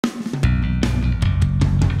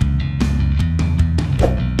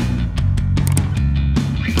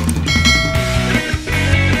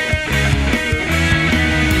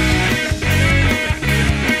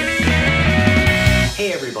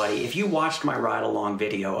watched my ride-along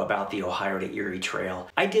video about the Ohio to Erie Trail.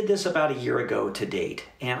 I did this about a year ago to date,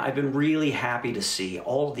 and I've been really happy to see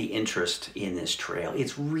all of the interest in this trail.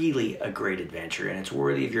 It's really a great adventure, and it's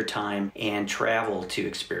worthy of your time and travel to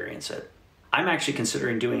experience it. I'm actually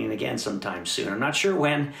considering doing it again sometime soon. I'm not sure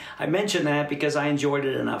when. I mention that because I enjoyed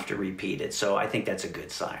it enough to repeat it, so I think that's a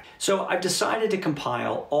good sign. So I've decided to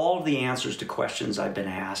compile all of the answers to questions I've been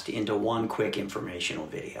asked into one quick informational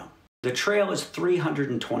video. The trail is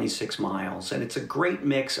 326 miles, and it's a great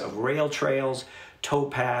mix of rail trails,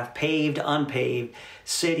 towpath, paved, unpaved,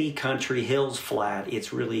 city, country, hills, flat.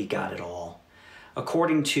 It's really got it all.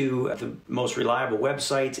 According to the most reliable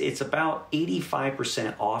websites, it's about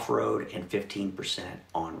 85% off-road and 15%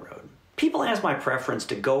 on-road. People ask my preference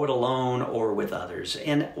to go it alone or with others,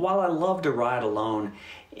 and while I love to ride alone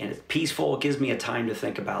and it's peaceful, it gives me a time to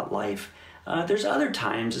think about life, there's other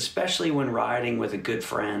times, especially when riding with a good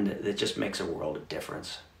friend, that just makes a world of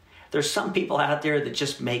difference. There's some people out there that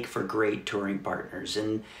just make for great touring partners,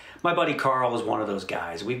 and my buddy Carl is one of those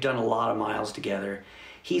guys. We've done a lot of miles together.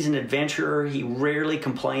 He's an adventurer. He rarely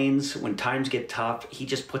complains. When times get tough, he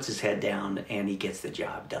just puts his head down and he gets the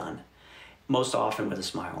job done. Most often with a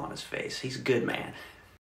smile on his face. He's a good man.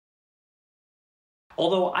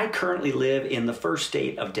 Although I currently live in the first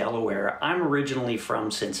state of Delaware, I'm originally from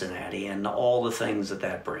Cincinnati and all the things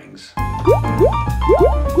that brings.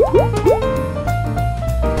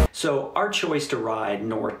 So our choice to ride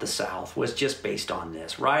north to south was just based on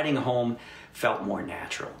this. Riding home felt more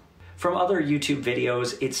natural. From other YouTube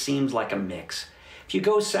videos, it seems like a mix. If you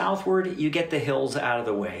go southward, you get the hills out of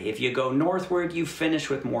the way. If you go northward, you finish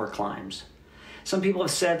with more climbs. Some people have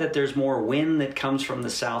said that there's more wind that comes from the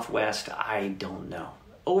southwest. I don't know.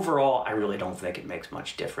 Overall, I really don't think it makes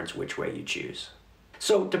much difference which way you choose.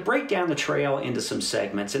 So to break down the trail into some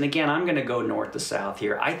segments, and again, I'm going to go north to south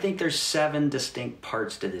here, I think there's 7 distinct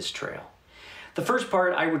parts to this trail. The first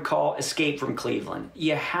part I would call Escape from Cleveland.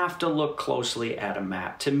 You have to look closely at a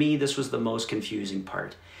map. To me, this was the most confusing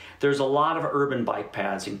part. There's a lot of urban bike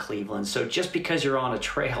paths in Cleveland, so just because you're on a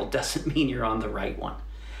trail doesn't mean you're on the right one.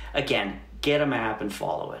 Again, get a map and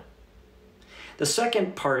follow it. The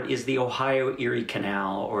second part is the Ohio-Erie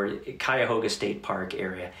Canal, or Cuyahoga State Park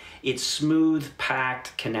area. It's smooth,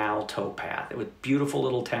 packed canal towpath with beautiful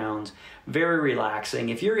little towns, very relaxing.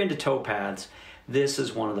 If you're into towpaths, this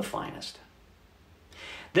is one of the finest.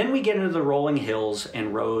 Then we get into the rolling hills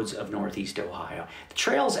and roads of Northeast Ohio. The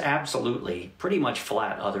trail's absolutely pretty much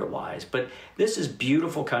flat otherwise, but this is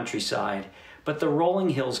beautiful countryside, but the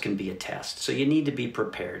rolling hills can be a test, so you need to be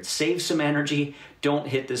prepared. Save some energy, don't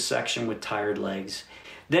hit this section with tired legs.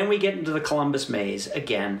 Then we get into the Columbus Maze.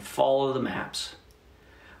 Again, follow the maps.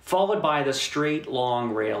 Followed by the straight,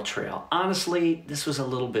 long rail trail. Honestly, this was a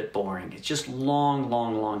little bit boring. It's just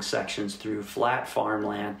long sections through flat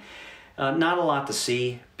farmland. Not a lot to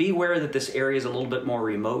see. Be aware that this area is a little bit more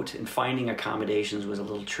remote and finding accommodations was a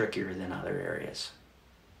little trickier than other areas.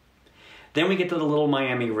 Then we get to the Little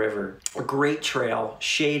Miami River. A great trail,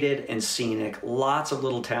 shaded and scenic, lots of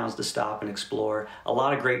little towns to stop and explore, a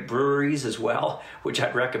lot of great breweries as well, which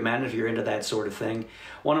I'd recommend if you're into that sort of thing.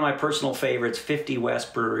 One of my personal favorites, 50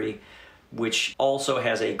 West Brewery, which also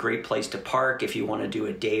has a great place to park if you want to do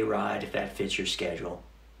a day ride, if that fits your schedule.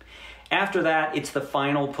 After that, it's the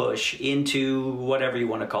final push into whatever you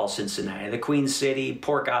want to call Cincinnati, the Queen City,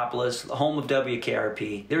 Porkopolis, the home of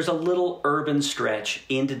WKRP. There's a little urban stretch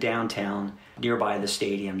into downtown nearby the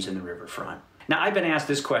stadiums and the riverfront. Now, I've been asked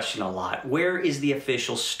this question a lot. Where is the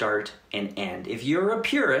official start and end? If you're a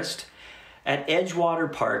purist, at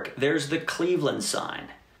Edgewater Park, there's the Cleveland sign.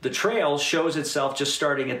 The trail shows itself just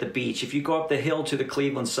starting at the beach. If you go up the hill to the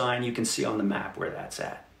Cleveland sign, you can see on the map where that's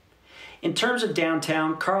at. In terms of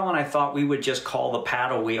downtown, Carl and I thought we would just call the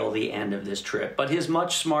paddle wheel the end of this trip, but his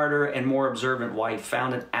much smarter and more observant wife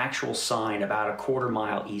found an actual sign about a quarter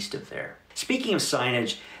mile east of there. Speaking of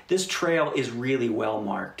signage, this trail is really well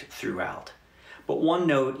marked throughout. But one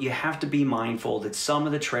note, you have to be mindful that some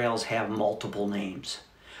of the trails have multiple names.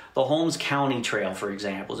 The Holmes County Trail, for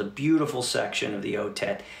example, is a beautiful section of the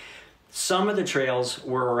OTET. Some of the trails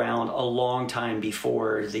were around a long time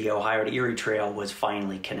before the Ohio to Erie Trail was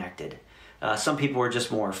finally connected. Some people were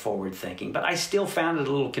just more forward-thinking, but I still found it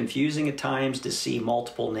a little confusing at times to see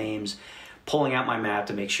multiple names, pulling out my map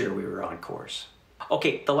to make sure we were on course.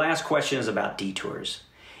 Okay, the last question is about detours.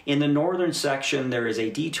 In the northern section, there is a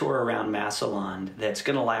detour around Massillon that's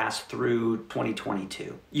going to last through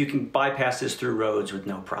 2022. You can bypass this through roads with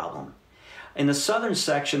no problem. In the southern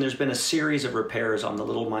section, there's been a series of repairs on the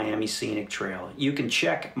Little Miami Scenic Trail. You can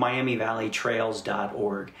check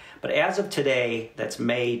miamivalleytrails.org. But as of today, that's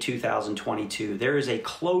May 2022, there is a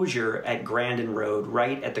closure at Grandin Road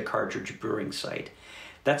right at the Cartridge Brewing site.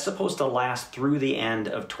 That's supposed to last through the end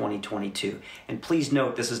of 2022. And please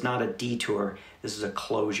note, this is not a detour, this is a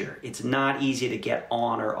closure. It's not easy to get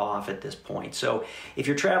on or off at this point. So if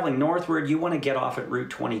you're traveling northward, you want to get off at Route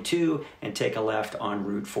 22 and take a left on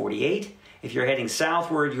Route 48. If you're heading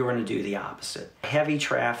southward, you're going to do the opposite. Heavy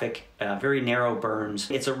traffic, very narrow berms.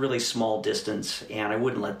 It's a really small distance, and I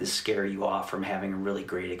wouldn't let this scare you off from having a really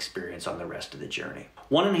great experience on the rest of the journey.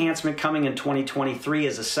 One enhancement coming in 2023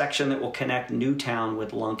 is a section that will connect Newtown with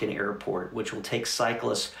Lunken Airport, which will take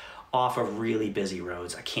cyclists off of really busy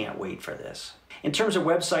roads. I can't wait for this. In terms of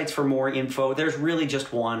websites for more info, there's really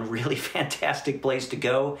just one really fantastic place to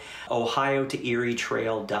go,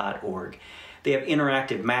 ohiotoerietrail.org. They have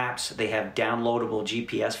interactive maps, they have downloadable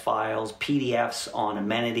GPS files, PDFs on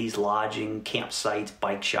amenities, lodging, campsites,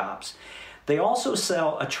 bike shops. They also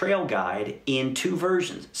sell a trail guide in 2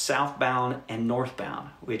 versions, southbound and northbound,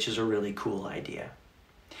 which is a really cool idea.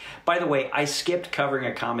 By the way, I skipped covering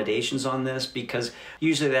accommodations on this because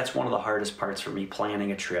usually that's one of the hardest parts for me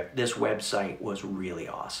planning a trip. This website was really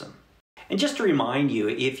awesome. And just to remind you,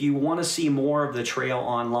 if you want to see more of the trail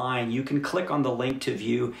online, you can click on the link to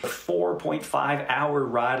view a 4.5-hour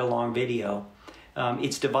ride-along video.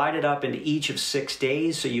 It's divided up into each of 6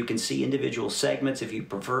 days, so you can see individual segments if you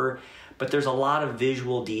prefer, but there's a lot of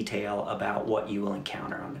visual detail about what you will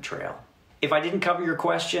encounter on the trail. If I didn't cover your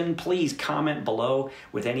question, please comment below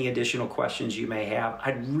with any additional questions you may have.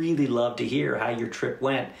 I'd really love to hear how your trip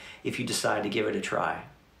went if you decide to give it a try.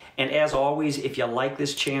 And as always, if you like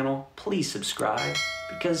this channel, please subscribe,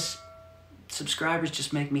 because subscribers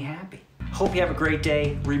just make me happy. Hope you have a great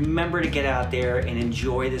day. Remember to get out there and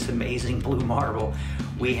enjoy this amazing blue marble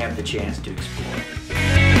we have the chance to explore.